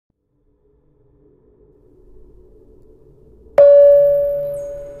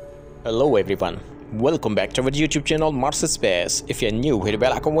Hello everyone, welcome back to our YouTube channel Mars Space. If you're new, hit the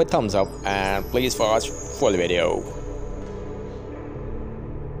bell icon with thumbs up and please watch full video.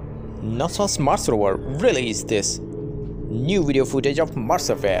 NASA's Mars rover released this new video footage of Mars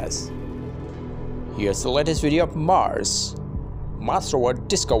surface. Here's the latest video of Mars. Mars rover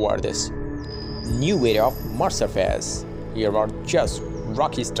discovered this new area of Mars surface. Here are just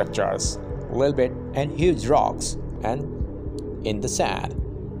rocky structures, little bit and huge rocks and in the sand.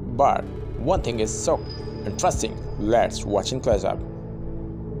 But one thing is so interesting, let's watch in close up.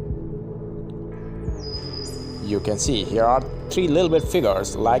 You can see here are three little bit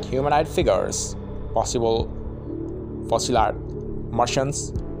figures like humanoid figures, possible fossilized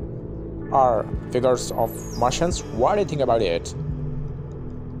Martians or figures of Martians. What do you think about it?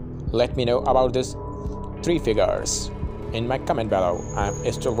 Let me know about these three figures in my comment below.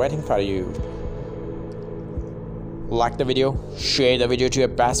 I'm still waiting for you. Like the video, share the video to your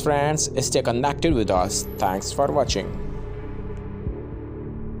best friends, stay connected with us. Thanks for watching.